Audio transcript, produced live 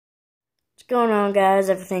going on, guys?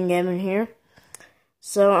 Everything Gaming here.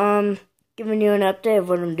 So, giving you an update of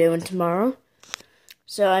what I'm doing tomorrow.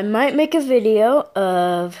 So, I might make a video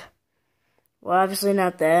of, well, obviously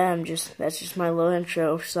not that. That's just my little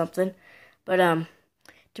intro or something. But,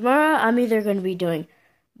 tomorrow I'm either going to be doing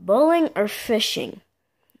bowling or fishing.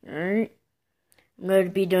 Alright? I'm going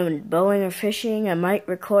to be doing bowling or fishing. I might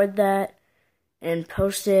record that and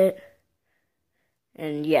post it.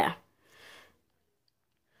 And, yeah.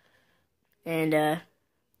 And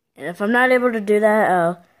if I'm not able to do that,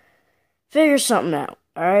 I'll figure something out,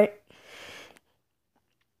 alright?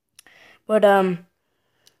 But,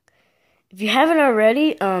 if you haven't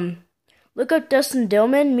already, look up Dustin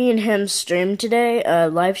Dillman. Me and him streamed today,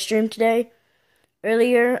 live streamed today,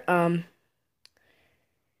 earlier.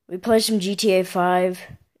 We played some GTA 5.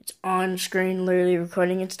 It's on screen, literally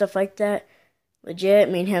recording and stuff like that. Legit,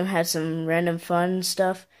 me and him had some random fun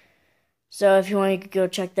stuff. So if you want, you could go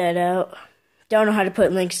check that out. Don't know how to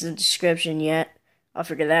put links in the description yet. I'll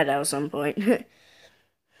figure that out at some point.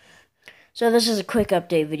 So this is a quick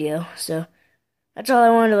update video. So that's all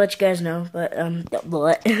I wanted to let you guys know. But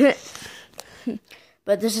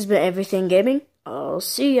but this has been Everything Gaming. I'll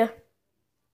see ya.